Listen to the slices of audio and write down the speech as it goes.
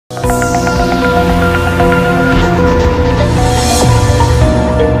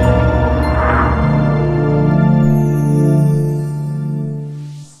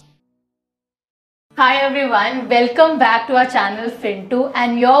everyone, welcome back to our channel Fin2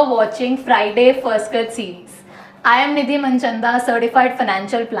 and you're watching Friday First Cut series. I am Nidhi Manchanda, Certified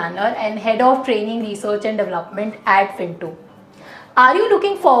Financial Planner and Head of Training Research and Development at Fin2. Are you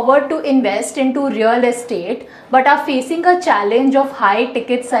looking forward to invest into real estate but are facing a challenge of high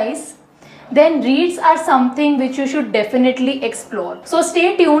ticket size? Then REITs are something which you should definitely explore. So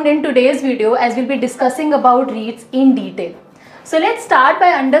stay tuned in today's video as we'll be discussing about REITs in detail. So let's start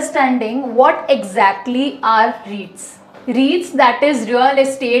by understanding what exactly are REITs. REITs, that is Real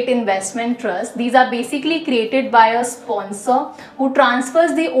Estate Investment Trust, these are basically created by a sponsor who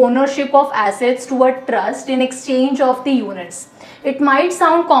transfers the ownership of assets to a trust in exchange of the units. It might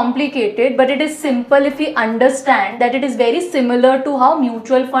sound complicated, but it is simple if we understand that it is very similar to how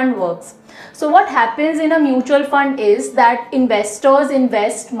mutual fund works. So what happens in a mutual fund is that investors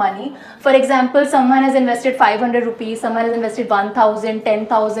invest money. For example, someone has invested 500 rupees, someone has invested 1000,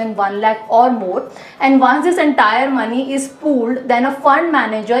 10,000, 1 lakh or more. And once this entire money is pooled, then a fund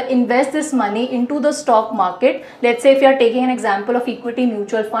manager invests this money into the stock market. Let's say if you are taking an example of equity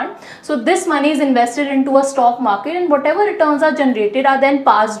mutual fund. So this money is invested into a stock market and whatever returns are generated are then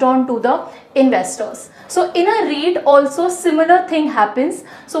passed on to the investors. So in a REIT also similar thing happens.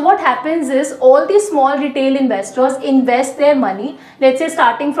 So what happens is all these small retail investors invest their money. Let's say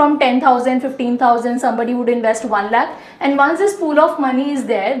starting from 10,000, 15,000, somebody would invest 1 lakh. And once this pool of money is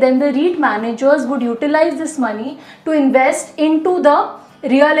there, then the REIT managers would utilize this money to invest into the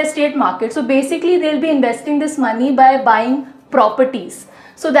real estate market. So basically they'll be investing this money by buying properties.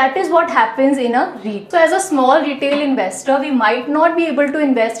 So that is what happens in a REIT. So as a small retail investor, we might not be able to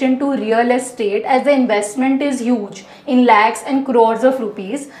invest into real estate as the investment is huge in lakhs and crores of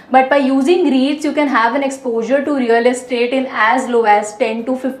rupees. But by using REITs, you can have an exposure to real estate in as low as 10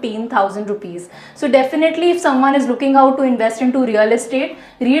 to 15,000 rupees. So definitely if someone is looking out to invest into real estate,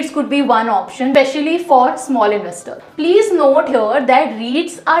 REITs could be one option, especially for small investors. Please note here that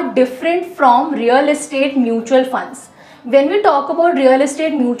REITs are different from real estate mutual funds. When we talk about real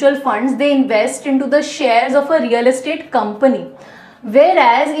estate mutual funds, they invest into the shares of a real estate company.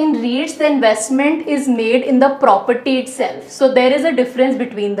 Whereas in REITs, the investment is made in the property itself. So there is a difference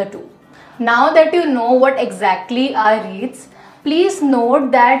between the two. Now that you know what exactly are REITs, please note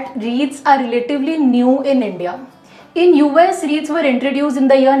that REITs are relatively new in India. In US, REITs were introduced in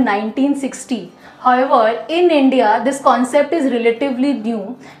the year 1960. However, in India, this concept is relatively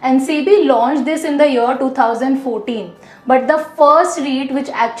new and SEBI launched this in the year 2014. But the first REIT which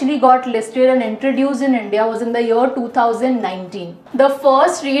actually got listed and introduced in India was in the year 2019. The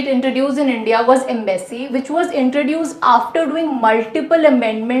first REIT introduced in India was Embassy, which was introduced after doing multiple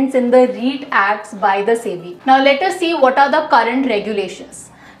amendments in the REIT Acts by the SEBI. Now let us see what are the current regulations.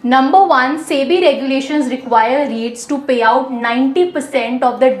 Number one, SEBI regulations require REITs to pay out 90%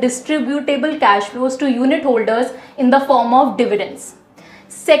 of the distributable cash flows to unit holders in the form of dividends.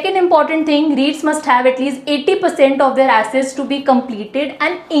 Second important thing, REITs must have at least 80% of their assets to be completed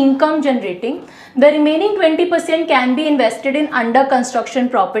and income generating. The remaining 20% can be invested in under construction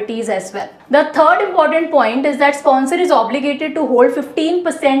properties as well. The third important point is that sponsor is obligated to hold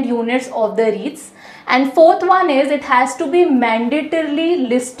 15% units of the REITs. And fourth one is it has to be mandatorily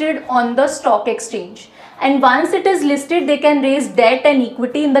listed on the stock exchange. And once it is listed, they can raise debt and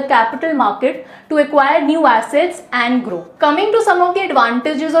equity in the capital market to acquire new assets and grow. Coming to some of the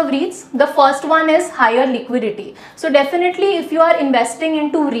advantages of REITs, the first one is higher liquidity. So definitely if you are investing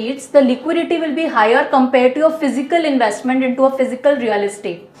into REITs, the liquidity will be higher compared to your physical investment into a physical real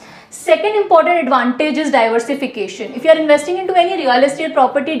estate. Second important advantage is diversification. If you are investing into any real estate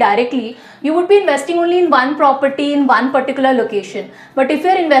property directly, you would be investing only in one property in one particular location. But if you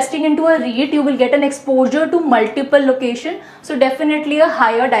are investing into a REIT, you will get an exposure to multiple locations. So definitely a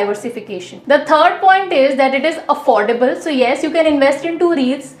higher diversification. The third point is that it is affordable. So yes, you can invest into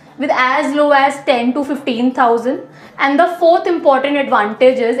REITs with as low as 10 to 15,000. And the fourth important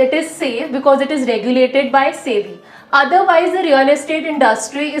advantage is it is safe because it is regulated by SEBI. Otherwise, the real estate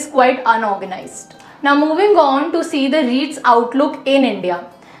industry is quite unorganized. Now moving on to see the REITs outlook in India.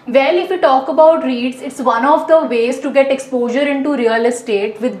 Well, if we talk about REITs, it's one of the ways to get exposure into real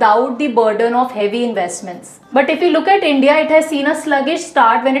estate without the burden of heavy investments. But if you look at India, it has seen a sluggish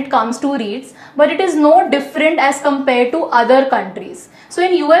start when it comes to REITs, but it is no different as compared to other countries. So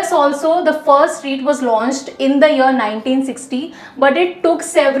in US also, the first REIT was launched in the year 1960, but it took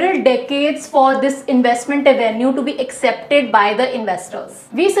several decades for this investment avenue to be accepted by the investors.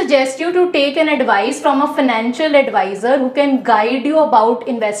 We suggest you to take an advice from a financial advisor who can guide you about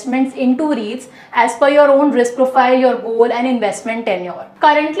investments into REITs as per your own risk profile, your goal and investment tenure.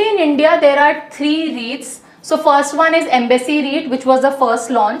 Currently in India, there are 3 REITs. So first one is Embassy REIT, which was the first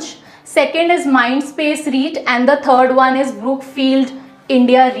launch. second is Mindspace REIT, and the third one is Brookfield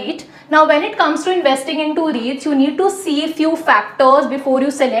India REIT. Now, when it comes to investing into REITs, you need to see a few factors before you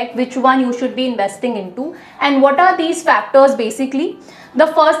select which one you should be investing into. And what are these factors basically? The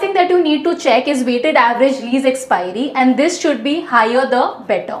first thing that you need to check is weighted average lease expiry, and this should be higher the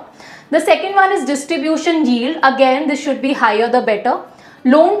better. The second one is distribution yield. Again, this should be higher the better.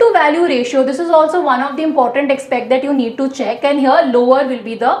 Loan to value ratio, this is also one of the important aspects that you need to check, and here lower will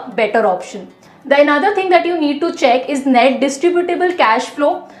be the better option. The another thing that you need to check is net distributable cash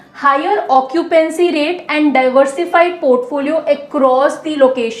flow, higher occupancy rate, and diversified portfolio across the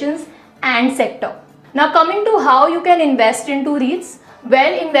locations and sector. Now coming to how you can invest into REITs.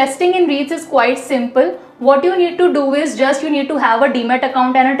 Well, investing in REITs is quite simple. What you need to do is just you need to have a demat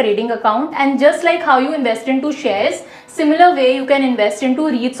account and a trading account, and just like how you invest into shares, similar way you can invest into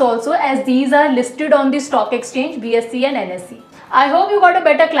REITs also, as these are listed on the stock exchange BSE and NSE. I hope you got a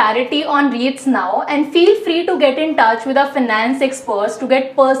better clarity on REITs now, and feel free to get in touch with our finance experts to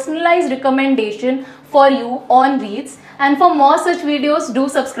get personalized recommendation for you on REITs, and for more such videos do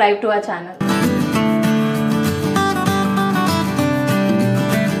subscribe to our channel.